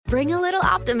Bring a little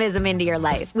optimism into your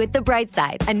life with The Bright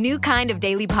Side, a new kind of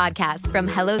daily podcast from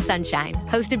Hello Sunshine,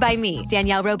 hosted by me,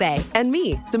 Danielle Robay. And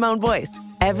me, Simone Boyce.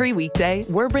 Every weekday,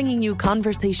 we're bringing you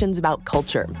conversations about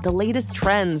culture, the latest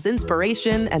trends,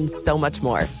 inspiration, and so much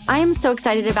more. I am so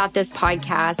excited about this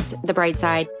podcast, The Bright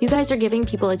Side. You guys are giving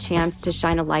people a chance to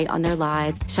shine a light on their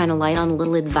lives, shine a light on a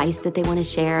little advice that they want to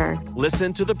share.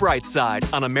 Listen to The Bright Side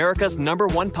on America's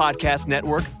 #1 podcast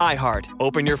network, iHeart.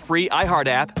 Open your free iHeart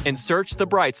app and search The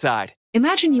Bright Side.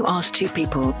 Imagine you ask two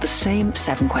people the same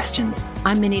 7 questions.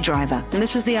 I'm Minnie Driver, and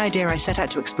this was the idea I set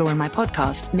out to explore in my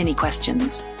podcast, Minnie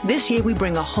Questions. This year, we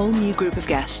bring a whole new group of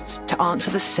guests to answer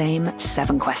the same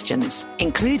 7 questions,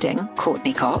 including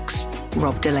Courtney Cox,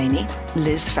 Rob Delaney,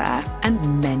 Liz Phair,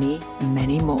 and many,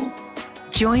 many more.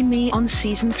 Join me on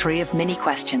Season 3 of Minnie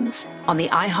Questions on the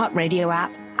iHeartRadio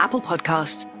app, Apple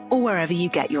Podcasts, or wherever you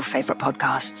get your favorite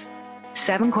podcasts.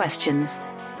 7 questions,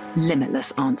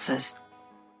 limitless answers.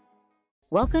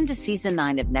 Welcome to Season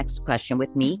 9 of Next Question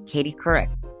with me, Katie Couric.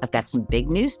 I've got some big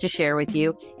news to share with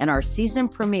you in our season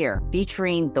premiere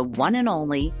featuring the one and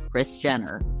only Kris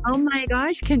Jenner. Oh my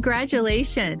gosh,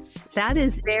 congratulations. That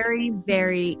is very,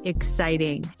 very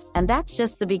exciting. And that's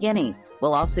just the beginning.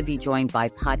 We'll also be joined by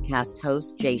podcast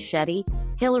host Jay Shetty,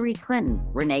 Hillary Clinton,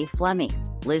 Renee Fleming,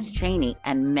 Liz Cheney,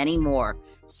 and many more.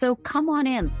 So come on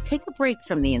in, take a break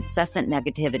from the incessant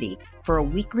negativity for a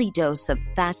weekly dose of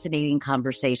fascinating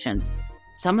conversations.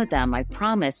 Some of them, I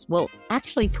promise, will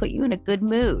actually put you in a good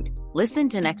mood. Listen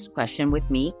to Next Question with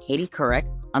me, Katie Couric,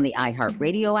 on the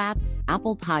iHeartRadio app,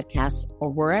 Apple Podcasts, or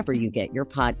wherever you get your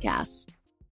podcasts.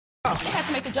 They had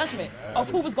to make the judgment of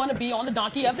who was going to be on the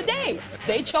Donkey of the Day.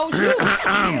 They chose you.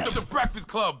 The Breakfast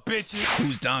Club, bitches.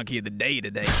 Who's Donkey of the Day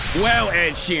today? Well,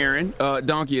 Ed Sheeran,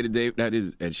 Donkey of the Day, that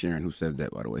is Ed Sheeran who says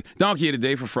that, by the way. Donkey of the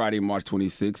Day for Friday, March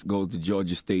 26th goes to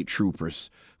Georgia State Troopers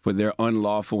for their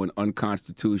unlawful and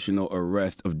unconstitutional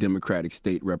arrest of Democratic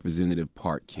State Representative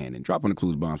Park Cannon. Dropping the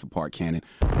clues bombs for Park Cannon,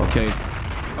 okay?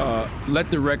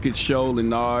 Let the record show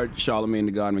Leonard, Charlamagne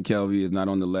the God McKelvey is not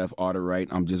on the left or the right.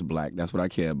 I'm just black. That's what I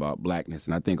care about, blackness.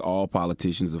 And I think all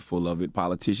politicians are full of it.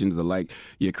 Politicians are like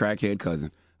your crackhead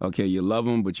cousin. Okay, you love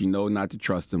him, but you know not to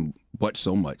trust him but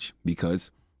so much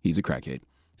because he's a crackhead.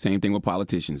 Same thing with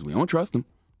politicians. We don't trust them,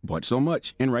 but so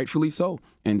much, and rightfully so.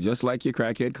 And just like your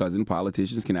crackhead cousin,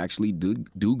 politicians can actually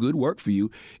do good work for you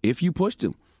if you push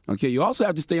them. Okay, you also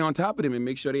have to stay on top of them and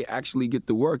make sure they actually get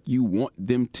the work you want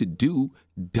them to do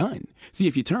done. See,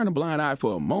 if you turn a blind eye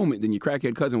for a moment, then your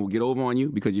crackhead cousin will get over on you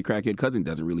because your crackhead cousin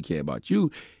doesn't really care about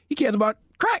you. He cares about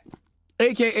crack,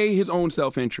 a.k.a. his own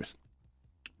self-interest.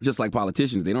 Just like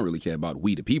politicians, they don't really care about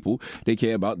we the people. They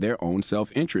care about their own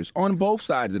self-interest on both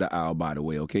sides of the aisle, by the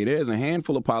way, okay? There's a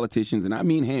handful of politicians, and I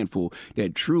mean handful,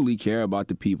 that truly care about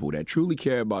the people, that truly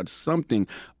care about something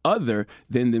other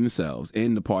than themselves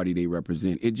and the party they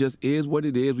represent. It just is what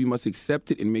it is. We must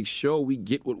accept it and make sure we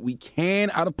get what we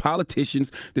can out of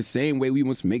politicians the same way we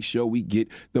must make sure we get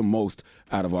the most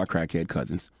out of our crackhead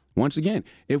cousins. Once again,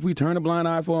 if we turn a blind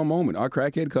eye for a moment, our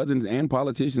crackhead cousins and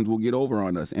politicians will get over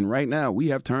on us. And right now, we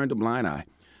have turned a blind eye.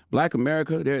 Black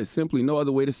America, there is simply no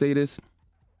other way to say this.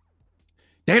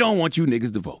 They don't want you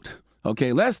niggas to vote.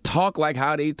 Okay, let's talk like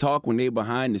how they talk when they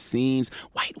behind the scenes,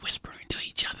 white whispering to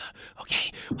each other.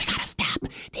 Okay, we gotta stop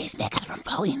these niggas from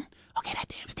voting. Okay, that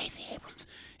damn Stacey Abrams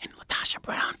and LaTosha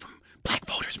Brown from Black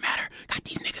Voters Matter got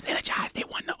these niggas energized. They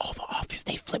won the Oval Office.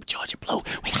 They flipped Georgia blue.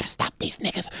 We gotta stop these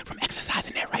niggas from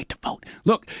exercising their right to vote.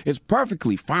 Look, it's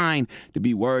perfectly fine to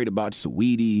be worried about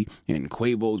Saweetie and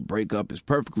Quavo's breakup. It's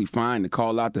perfectly fine to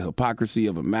call out the hypocrisy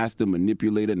of a master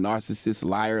manipulator, narcissist,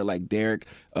 liar like Derek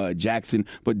Jackson.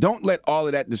 But don't let all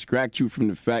of that distract you from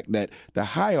the fact that the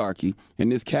hierarchy in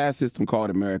this caste system called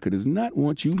America does not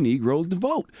want you Negroes to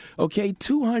vote. Okay,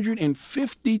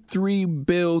 253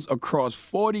 bills across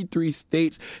 43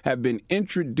 states have been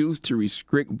introduced to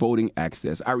restrict voting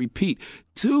access. I repeat,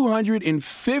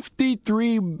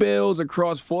 253 bills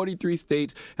across 43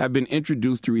 states have been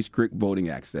introduced to restrict voting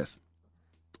access.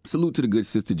 Salute to the good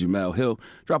sister Jemele Hill.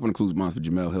 Dropping the clues bombs for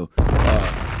Jemele Hill.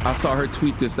 I saw her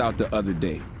tweet this out the other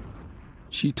day.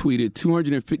 She tweeted,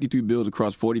 253 bills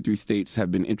across 43 states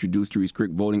have been introduced to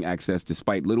restrict voting access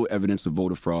despite little evidence of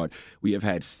voter fraud. We have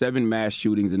had 7 mass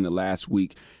shootings in the last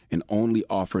week and only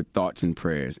offer thoughts and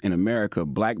prayers. In America,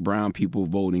 black, brown people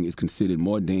voting is considered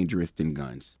more dangerous than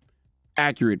guns.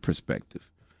 Accurate perspective.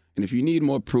 And if you need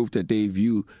more proof that they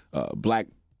view black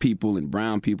people and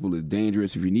brown people as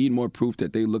dangerous, if you need more proof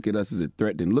that they look at us as a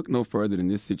threat, then look no further than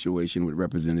this situation with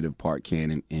Representative Park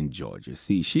Cannon in Georgia.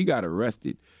 See, she got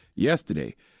arrested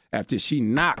yesterday after she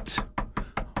knocked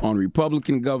on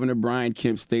Republican Governor Brian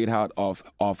Kemp's State House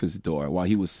office door while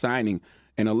he was signing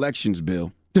an elections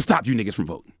bill to stop you niggas from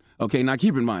voting. Okay, now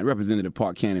keep in mind, Representative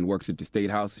Park Cannon works at the State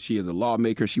House. She is a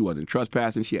lawmaker. She wasn't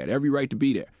trespassing. She had every right to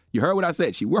be there. You heard what I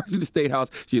said. She works at the State House.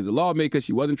 She is a lawmaker.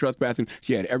 She wasn't trespassing.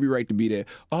 She had every right to be there.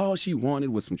 All she wanted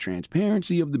was some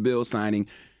transparency of the bill signing.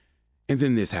 And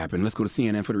then this happened. Let's go to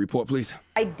CNN for the report, please.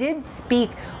 I did speak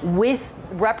with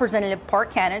Representative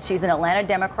Park Cannon. She's an Atlanta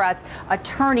Democrats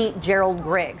attorney, Gerald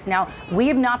Griggs. Now, we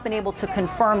have not been able to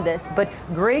confirm this, but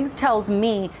Griggs tells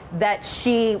me that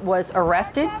she was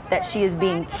arrested, that she is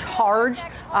being charged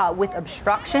with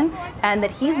obstruction, and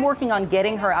that he's working on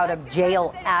getting her out of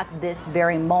jail at this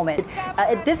very moment.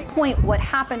 At this point, what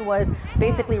happened was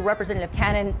basically Representative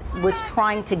Cannon was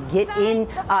trying to get in,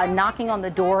 knocking on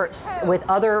the door with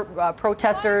other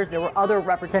protesters. There were other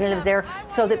representatives there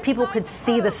so that people could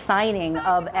see the signing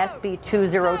of SB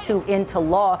 202 into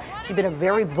law. She'd been a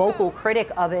very vocal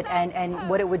critic of it and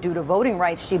what it would do to voting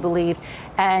rights, she believed.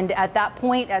 And at that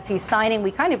point, as he's signing, we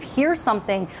kind of hear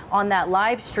something on that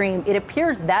live stream. It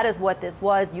appears that is what this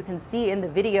was. You can see in the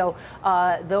video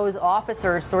those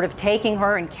officers sort of taking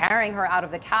her and carrying her out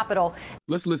of the Capitol.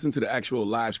 Let's listen to the actual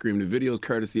live stream. The video is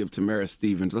courtesy of Tamara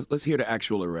Stevens. Let's hear the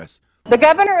actual arrest. The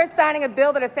governor is signing a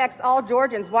bill that affects all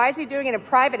Georgians. Why is he doing it in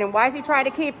private, and why is he trying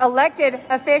to keep elected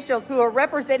officials who are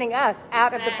representing us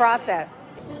out of the process?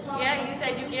 Yeah, you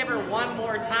said you give her one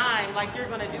more time, like you're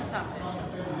going to do something.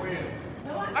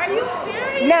 Are you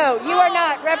serious? No, you are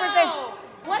not.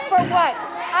 For what?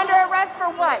 Under arrest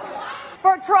for what?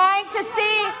 For trying to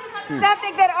see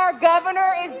something that our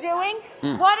governor is doing?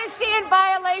 What is she in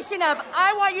violation of?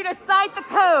 I want you to cite the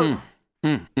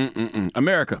code.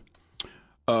 America.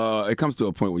 It comes to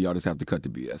a point where y'all just have to cut the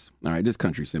BS. All right, this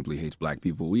country simply hates black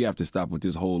people. We have to stop with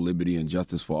this whole liberty and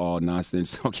justice for all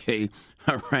nonsense, okay?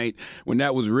 All right? When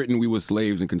that was written, we were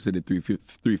slaves and considered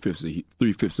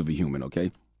three-fifths of a human,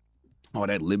 okay? All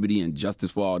that liberty and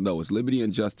justice for all. No, it's liberty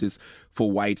and justice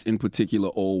for whites, in particular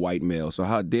old white males. So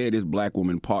how dare this black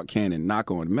woman, Park Cannon,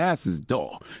 knock on Massa's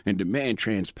door and demand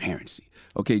transparency?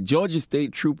 Okay, Georgia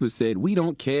State troopers said, we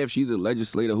don't care if she's a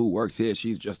legislator who works here.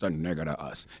 She's just a nigger to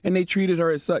us. And they treated her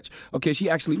as such. Okay, she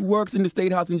actually works in the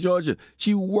State House in Georgia.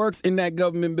 She works in that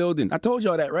government building. I told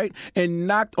y'all that, right? And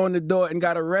knocked on the door and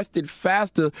got arrested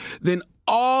faster than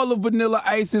all of Vanilla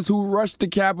Ice's who rushed the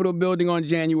Capitol building on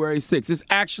January 6th. It's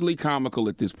actually comical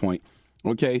at this point.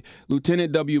 Okay,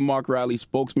 Lieutenant W. Mark Riley,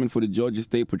 spokesman for the Georgia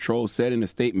State Patrol, said in a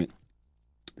statement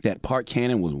that Park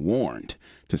Cannon was warned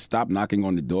to stop knocking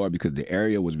on the door because the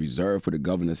area was reserved for the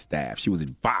governor's staff. She was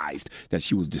advised that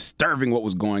she was disturbing what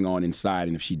was going on inside,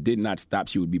 and if she did not stop,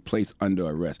 she would be placed under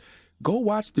arrest. Go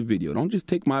watch the video. Don't just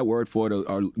take my word for it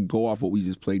or go off what we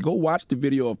just played. Go watch the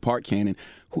video of Park Cannon,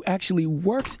 who actually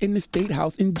works in the State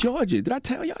House in Georgia. Did I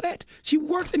tell y'all that? She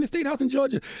works in the State House in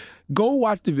Georgia. Go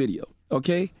watch the video,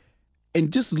 okay?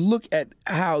 And just look at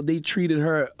how they treated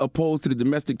her opposed to the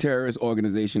domestic terrorist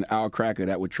organization Al Cracker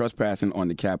that were trespassing on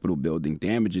the Capitol building,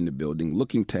 damaging the building,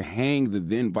 looking to hang the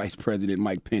then Vice President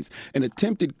Mike Pence, an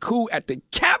attempted coup at the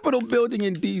Capitol building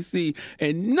in D.C.,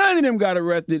 and none of them got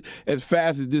arrested as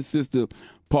fast as this sister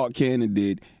Park Cannon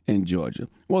did in Georgia.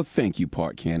 Well, thank you,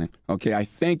 Park Cannon. Okay, I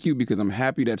thank you because I'm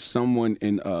happy that someone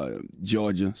in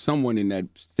Georgia, someone in that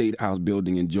State House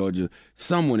building in Georgia,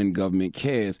 someone in government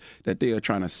cares that they are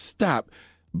trying to stop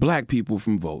black people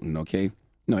from voting, okay?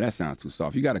 No, that sounds too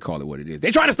soft. You got to call it what it is.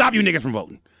 They're trying to stop you niggas from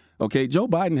voting. Okay, Joe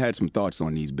Biden had some thoughts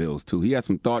on these bills, too. He had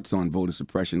some thoughts on voter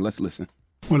suppression. Let's listen.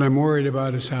 What I'm worried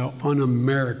about is how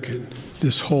un-American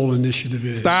this whole initiative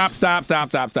is. Stop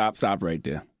right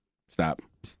there. Stop.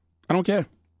 I don't care.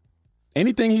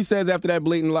 Anything he says after that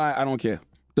blatant lie, I don't care.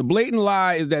 The blatant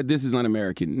lie is that this is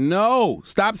un-American. No,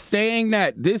 stop saying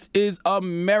that. This is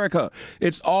America.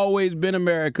 It's always been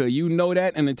America. You know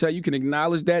that, and until you can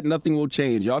acknowledge that, nothing will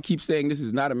change. Y'all keep saying this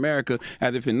is not America,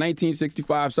 as if in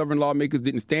 1965, Southern lawmakers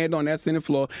didn't stand on that Senate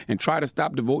floor and try to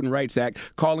stop the Voting Rights Act,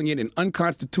 calling it an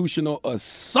unconstitutional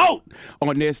assault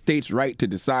on their state's right to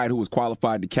decide who was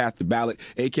qualified to cast the ballot,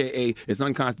 a.k.a. it's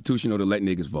unconstitutional to let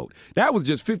niggas vote. That was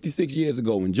just 56 years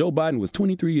ago when Joe Biden was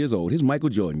 23 years old, his Michael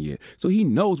Jordan year. So he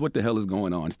knows what the hell is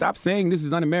going on. Stop saying this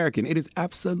is un-American. It is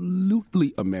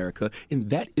absolutely America, and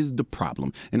that is the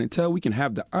problem. And until we can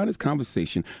have the honest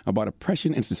conversation about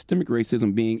oppression and systemic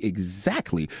racism being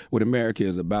exactly what America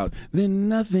is about, then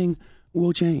nothing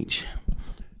will change.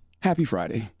 Happy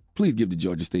Friday. Please give the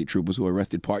Georgia State troopers who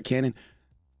arrested Park Cannon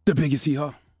the biggest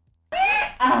hee-haw.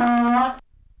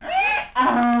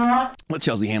 Let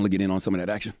Chelsea Handler get in on some of that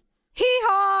action.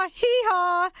 Hee-haw,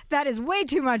 hee-haw. That is way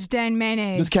too much Dan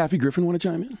mayonnaise. Does Kathy Griffin want to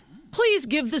chime in? Please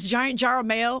give this giant jar of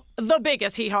mayo the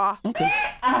biggest hee-haw. Okay.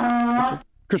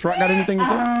 Chris Rock got anything to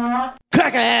say?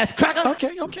 Cracker ass, cracker.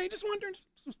 Okay. Just wondering.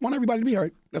 Just want everybody to be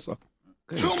heard. That's all.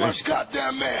 Too much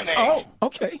goddamn mayonnaise. Oh,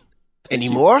 okay. Any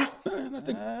more?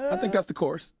 I think that's the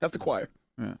chorus. That's the choir.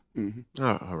 Yeah.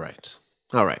 All right.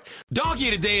 All right. Donkey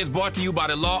of the Day is brought to you by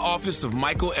the law office of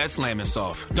Michael S.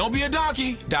 Lamonsoff. Don't be a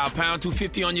donkey. Dial pound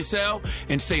 250 on your cell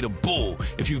and say the bull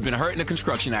if you've been hurt in a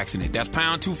construction accident. That's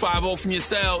pound 250 from your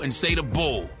cell and say the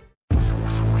bull.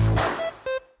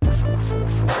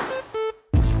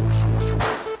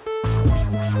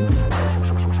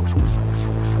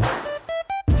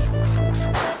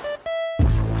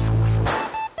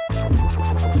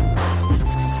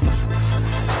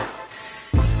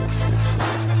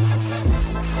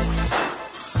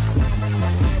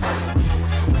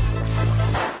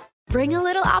 Bring a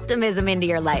little optimism into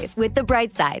your life with The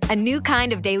Bright Side, a new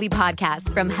kind of daily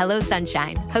podcast from Hello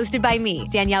Sunshine, hosted by me,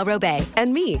 Danielle Robay.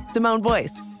 And me, Simone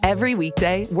Boyce. Every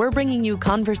weekday, we're bringing you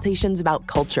conversations about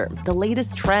culture, the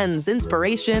latest trends,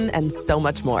 inspiration, and so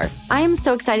much more. I am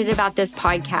so excited about this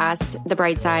podcast, The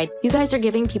Bright Side. You guys are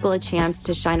giving people a chance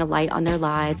to shine a light on their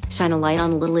lives, shine a light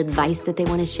on a little advice that they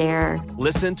want to share.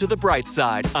 Listen to The Bright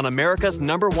Side on America's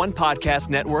 #1 podcast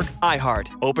network, iHeart.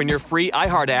 Open your free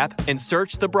iHeart app and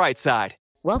search The Bright Side.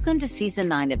 Welcome to Season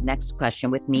 9 of Next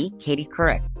Question with me, Katie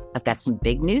Couric. I've got some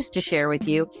big news to share with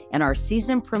you in our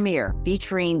season premiere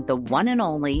featuring the one and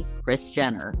only Kris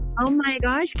Jenner. Oh my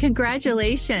gosh,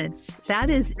 congratulations.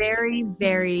 That is very,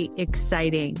 very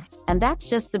exciting. And that's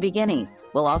just the beginning.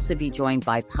 We'll also be joined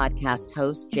by podcast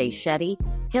host Jay Shetty,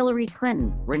 Hillary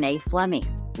Clinton, Renee Fleming,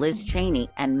 Liz Cheney,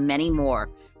 and many more.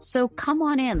 So come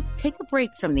on in, take a break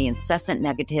from the incessant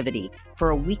negativity for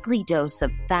a weekly dose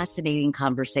of fascinating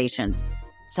conversations.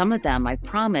 Some of them, I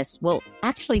promise, will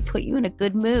actually put you in a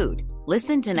good mood.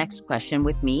 Listen to Next Question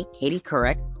with me, Katie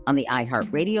Couric, on the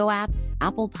iHeartRadio app,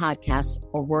 Apple Podcasts,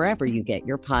 or wherever you get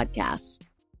your podcasts.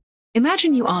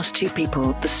 Imagine you ask two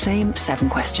people the same 7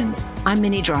 questions. I'm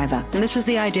Minnie Driver, and this was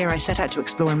the idea I set out to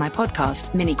explore in my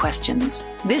podcast, Mini Questions.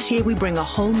 This year, we bring a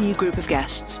whole new group of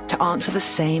guests to answer the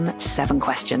same 7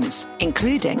 questions,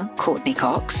 including Courtney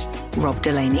Cox, Rob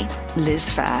Delaney, Liz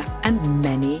Phair, and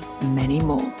many, many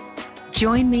more.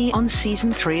 Join me on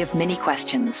Season 3 of Mini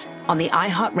Questions on the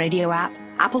iHeartRadio app,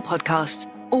 Apple Podcasts,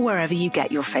 or wherever you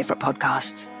get your favorite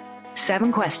podcasts.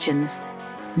 7 questions,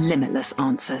 limitless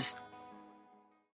answers.